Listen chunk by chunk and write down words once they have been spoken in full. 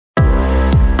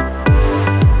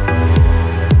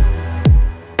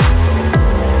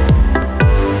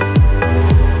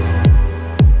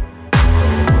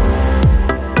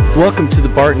Welcome to the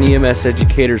Barton EMS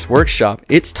Educators Workshop.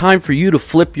 It's time for you to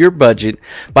flip your budget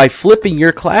by flipping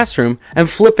your classroom and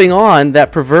flipping on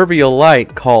that proverbial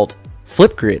light called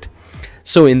Flipgrid.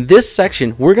 So in this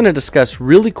section, we're going to discuss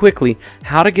really quickly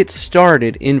how to get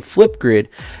started in Flipgrid,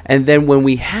 and then when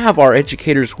we have our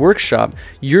Educators Workshop,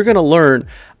 you're going to learn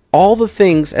all the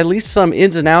things, at least some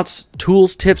ins and outs,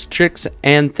 tools, tips, tricks,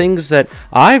 and things that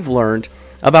I've learned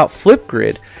about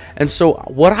Flipgrid. And so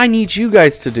what I need you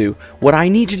guys to do, what I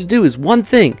need you to do is one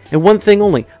thing and one thing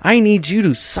only. I need you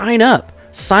to sign up.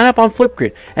 Sign up on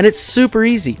Flipgrid, and it's super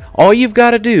easy. All you've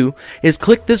got to do is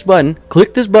click this button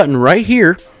right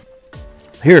here.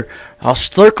 Here, I'll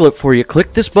circle it for you.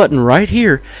 Click this button right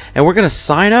here, and we're going to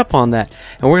sign up on that,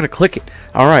 and we're going to click it.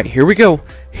 All right, here we go.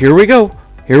 Here we go.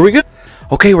 Here we go.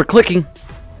 Okay, we're clicking,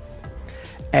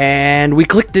 and we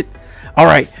clicked it. All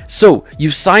right, so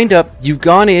you've signed up, you've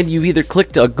gone in, you've either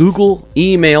clicked a Google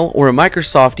email or a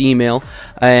Microsoft email,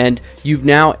 and you've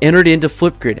now entered into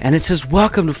Flipgrid, and it says,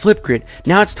 welcome to Flipgrid.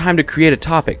 Now it's time to create a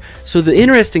topic. So the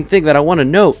interesting thing that I want to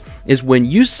note is when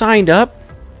you signed up,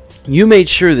 you made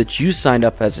sure that you signed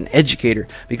up as an educator,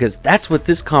 because that's what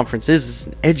this conference is. It's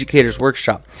an educator's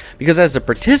workshop. Because as a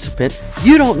participant,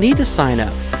 you don't need to sign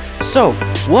up. So,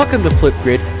 welcome to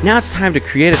Flipgrid. Now it's time to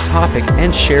create a topic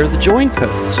and share the join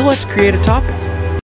code. So let's create a topic.